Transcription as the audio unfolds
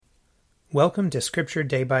Welcome to Scripture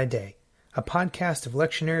Day by Day, a podcast of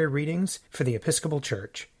lectionary readings for the Episcopal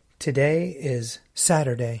Church. Today is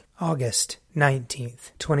Saturday, August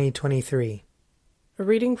 19th, 2023. A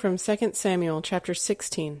reading from 2 Samuel chapter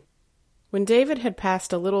 16. When David had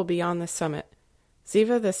passed a little beyond the summit,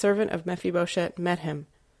 Ziba the servant of Mephibosheth met him,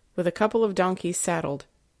 with a couple of donkeys saddled,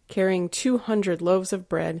 carrying 200 loaves of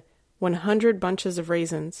bread, 100 bunches of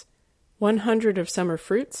raisins, 100 of summer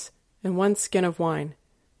fruits, and 1 skin of wine.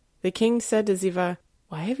 The king said to Ziba,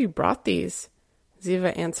 "Why have you brought these?"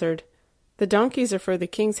 Ziba answered, "The donkeys are for the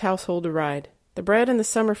king's household to ride, the bread and the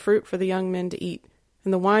summer fruit for the young men to eat,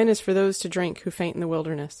 and the wine is for those to drink who faint in the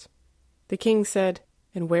wilderness." The king said,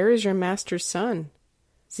 "And where is your master's son?"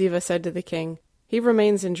 Ziba said to the king, "He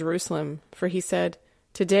remains in Jerusalem, for he said,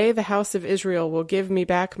 'Today the house of Israel will give me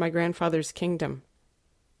back my grandfather's kingdom.'"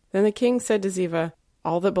 Then the king said to Ziba,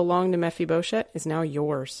 "All that belonged to Mephibosheth is now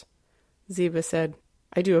yours." Ziba said,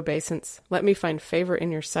 "I do obeisance. Let me find favor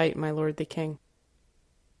in your sight, my lord the king."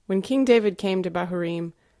 When King David came to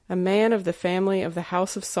Bahurim, a man of the family of the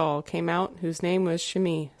house of Saul came out, whose name was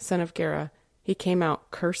Shimei, son of Gera. He came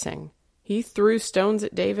out cursing. He threw stones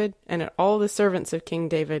at David and at all the servants of King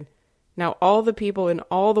David. Now all the people and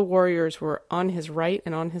all the warriors were on his right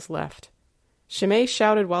and on his left. Shimei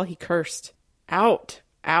shouted while he cursed, "Out!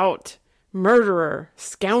 Out! Murderer!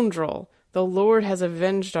 Scoundrel! The Lord has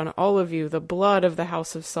avenged on all of you the blood of the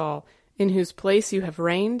house of Saul, in whose place you have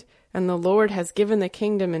reigned, and the Lord has given the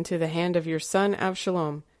kingdom into the hand of your son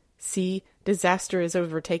Absalom. See, disaster has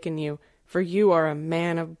overtaken you, for you are a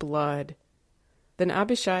man of blood." Then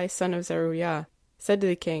Abishai, son of Zeruiah, said to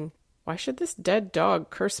the king, "Why should this dead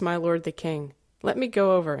dog curse my lord the king? Let me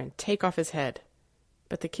go over and take off his head."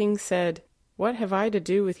 But the king said, "What have I to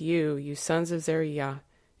do with you, you sons of Zeruiah?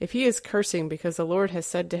 If he is cursing because the Lord has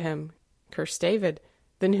said to him, 'Curse David,'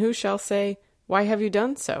 then who shall say, 'Why have you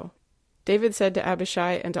done so?'" David said to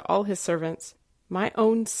Abishai and to all his servants, "My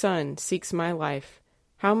own son seeks my life.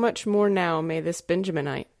 How much more now may this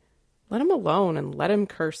Benjaminite? Let him alone and let him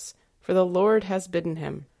curse, for the Lord has bidden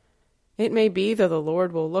him. It may be that the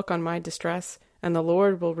Lord will look on my distress, and the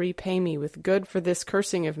Lord will repay me with good for this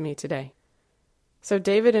cursing of me today." So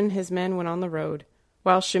David and his men went on the road,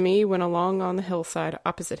 while Shimei went along on the hillside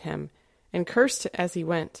opposite him, and cursed as he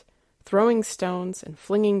went, throwing stones and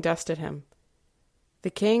flinging dust at him. The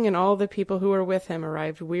king and all the people who were with him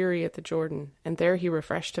arrived weary at the Jordan, and there he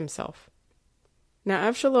refreshed himself. Now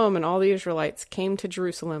Absalom and all the Israelites came to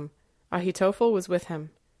Jerusalem. Ahitophel was with him.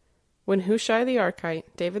 When Hushai the Archite,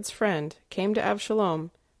 David's friend, came to Absalom,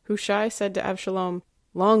 Hushai said to Absalom,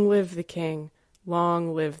 "Long live the king!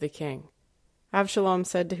 Long live the king!" Absalom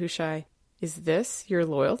said to Hushai, "Is this your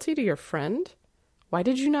loyalty to your friend? Why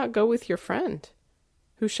did you not go with your friend?"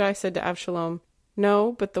 Hushai said to Absalom,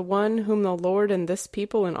 "No, but the one whom the Lord and this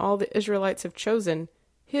people and all the Israelites have chosen,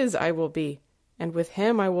 his I will be, and with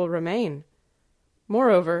him I will remain.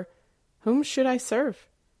 Moreover, whom should I serve?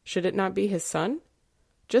 Should it not be his son?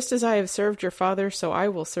 Just as I have served your father, so I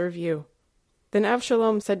will serve you." Then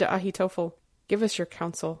Absalom said to Ahitophel, "Give us your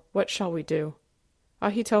counsel. What shall we do?"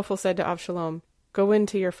 Ahitophel said to Absalom, "Go in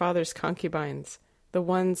to your father's concubines, the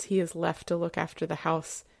ones he has left to look after the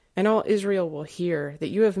house, and all Israel will hear that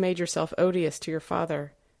you have made yourself odious to your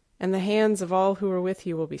father, and the hands of all who are with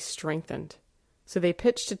you will be strengthened." So they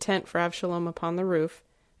pitched a tent for Absalom upon the roof,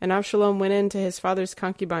 and Absalom went in to his father's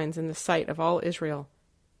concubines in the sight of all Israel.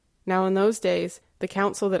 Now in those days the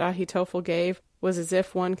counsel that Ahitophel gave was as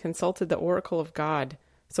if one consulted the oracle of God,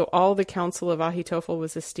 so all the counsel of Ahitophel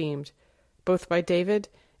was esteemed, both by David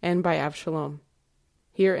and by Absalom.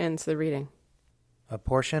 Here ends the reading. A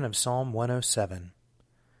portion of Psalm 107.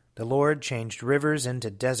 The Lord changed rivers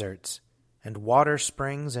into deserts, and water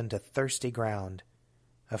springs into thirsty ground,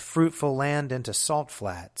 a fruitful land into salt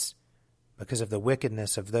flats, because of the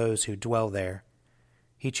wickedness of those who dwell there.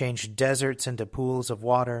 He changed deserts into pools of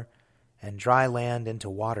water, and dry land into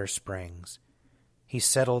water springs. He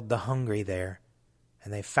settled the hungry there,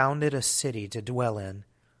 and they founded a city to dwell in.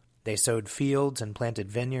 They sowed fields and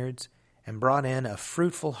planted vineyards, and brought in a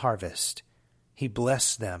fruitful harvest. He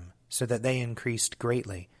blessed them so that they increased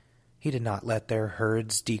greatly. He did not let their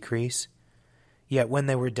herds decrease. Yet when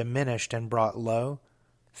they were diminished and brought low,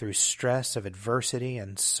 through stress of adversity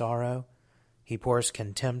and sorrow, he pours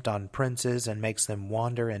contempt on princes and makes them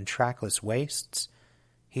wander in trackless wastes.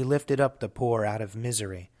 He lifted up the poor out of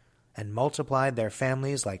misery and multiplied their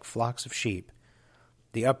families like flocks of sheep.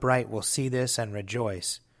 The upright will see this and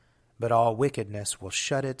rejoice, but all wickedness will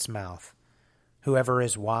shut its mouth. Whoever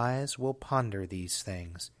is wise will ponder these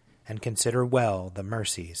things and consider well the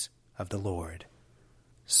mercies of the Lord.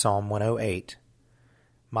 Psalm 108.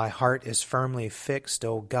 My heart is firmly fixed,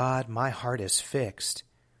 O God, my heart is fixed.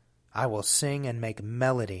 I will sing and make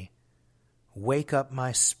melody. Wake up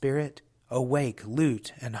my spirit, awake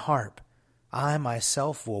lute and harp. I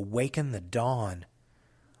myself will waken the dawn.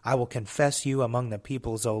 I will confess you among the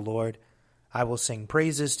peoples, O Lord. I will sing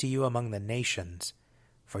praises to you among the nations.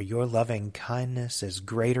 For your loving kindness is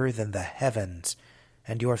greater than the heavens,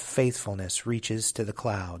 and your faithfulness reaches to the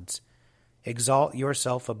clouds. Exalt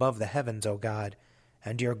yourself above the heavens, O God,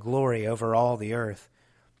 and your glory over all the earth,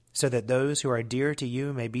 so that those who are dear to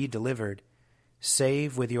you may be delivered.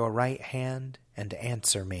 Save with your right hand and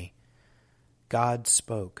answer me. God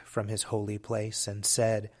spoke from his holy place and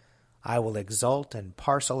said, I will exalt and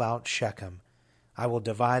parcel out Shechem. I will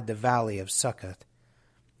divide the valley of Succoth.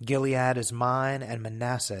 Gilead is mine, and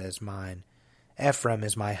Manasseh is mine. Ephraim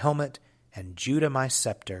is my helmet, and Judah my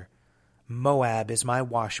scepter. Moab is my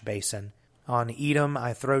wash basin. On Edom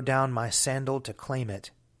I throw down my sandal to claim it,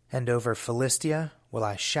 and over Philistia will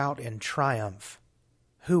I shout in triumph.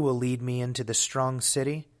 Who will lead me into the strong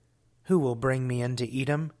city? Who will bring me into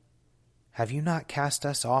Edom? Have you not cast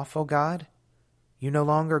us off, O God? You no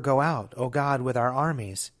longer go out, O God, with our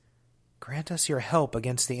armies. Grant us your help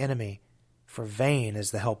against the enemy, for vain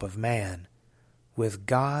is the help of man. With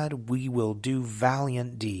God we will do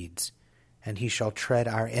valiant deeds, and he shall tread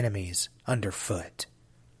our enemies underfoot.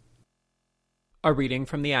 A reading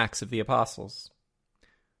from the Acts of the Apostles.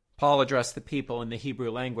 Paul addressed the people in the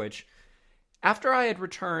Hebrew language. After I had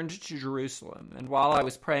returned to Jerusalem, and while I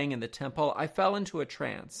was praying in the temple, I fell into a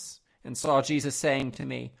trance, and saw Jesus saying to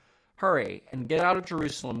me, Hurry and get out of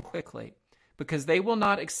Jerusalem quickly, because they will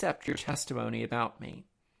not accept your testimony about me.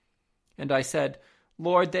 And I said,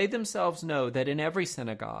 Lord, they themselves know that in every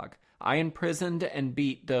synagogue I imprisoned and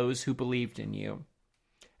beat those who believed in you.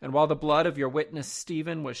 And while the blood of your witness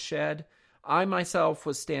Stephen was shed, I myself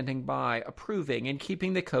was standing by, approving and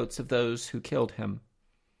keeping the coats of those who killed him.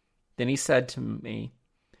 Then he said to me,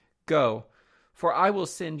 Go, for I will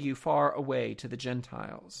send you far away to the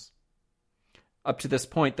Gentiles. Up to this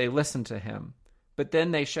point they listened to him, but then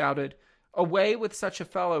they shouted, Away with such a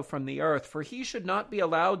fellow from the earth, for he should not be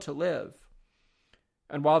allowed to live.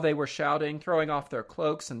 And while they were shouting, throwing off their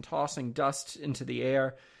cloaks and tossing dust into the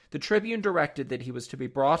air, the tribune directed that he was to be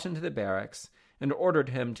brought into the barracks and ordered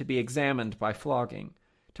him to be examined by flogging,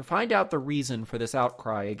 to find out the reason for this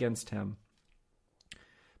outcry against him.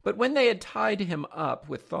 But when they had tied him up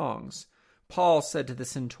with thongs, Paul said to the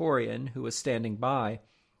centurion who was standing by,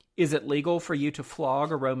 Is it legal for you to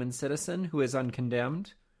flog a Roman citizen who is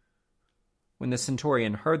uncondemned? When the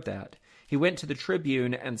centurion heard that, he went to the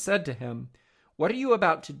tribune and said to him, What are you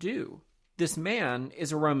about to do? This man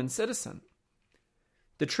is a Roman citizen.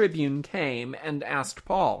 The tribune came and asked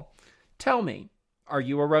Paul, Tell me, are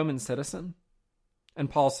you a Roman citizen?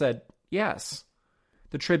 And Paul said, Yes.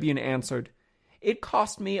 The tribune answered, It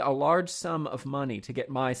cost me a large sum of money to get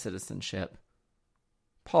my citizenship.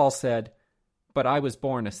 Paul said, But I was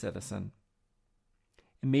born a citizen.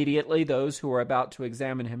 Immediately those who were about to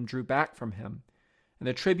examine him drew back from him, and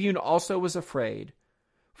the tribune also was afraid,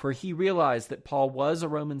 for he realized that Paul was a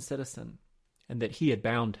Roman citizen and that he had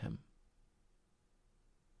bound him.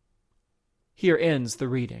 Here ends the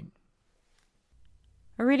reading.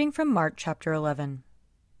 A reading from Mark chapter 11.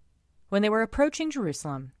 When they were approaching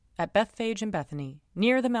Jerusalem, at Bethphage and Bethany,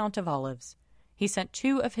 near the Mount of Olives, he sent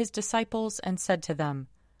 2 of his disciples and said to them,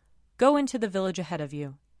 Go into the village ahead of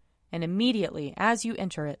you, and immediately as you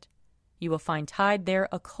enter it, you will find tied there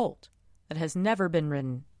a colt that has never been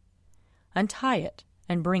ridden. Untie it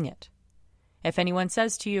and bring it. If anyone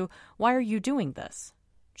says to you, Why are you doing this?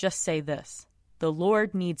 Just say this, The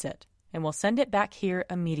Lord needs it, and will send it back here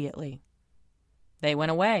immediately. They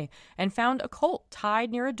went away and found a colt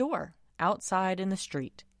tied near a door, outside in the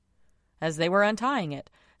street. As they were untying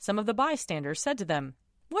it, some of the bystanders said to them,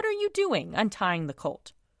 What are you doing, untying the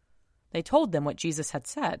colt? They told them what Jesus had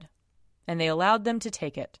said, and they allowed them to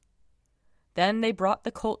take it. Then they brought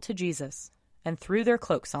the colt to Jesus, and threw their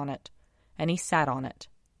cloaks on it, and he sat on it.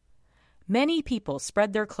 Many people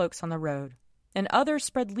spread their cloaks on the road, and others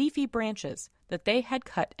spread leafy branches that they had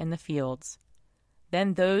cut in the fields.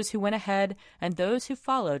 Then those who went ahead and those who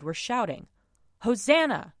followed were shouting,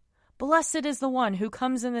 Hosanna! Blessed is the one who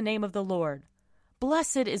comes in the name of the Lord.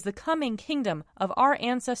 Blessed is the coming kingdom of our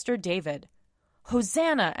ancestor David.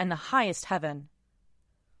 Hosanna in the highest heaven.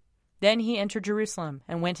 Then he entered Jerusalem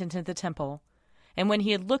and went into the temple. And when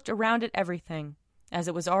he had looked around at everything, as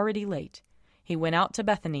it was already late, he went out to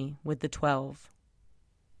Bethany with the 12.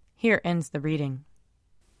 Here ends the reading.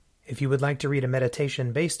 If you would like to read a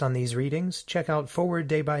meditation based on these readings, check out Forward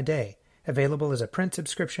Day by Day, available as a print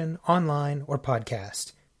subscription, online, or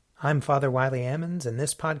podcast. I'm Father Wiley Ammons, and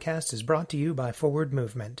this podcast is brought to you by Forward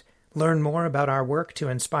Movement. Learn more about our work to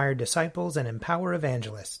inspire disciples and empower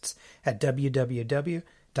evangelists at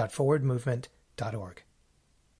www.forwardmovement.org.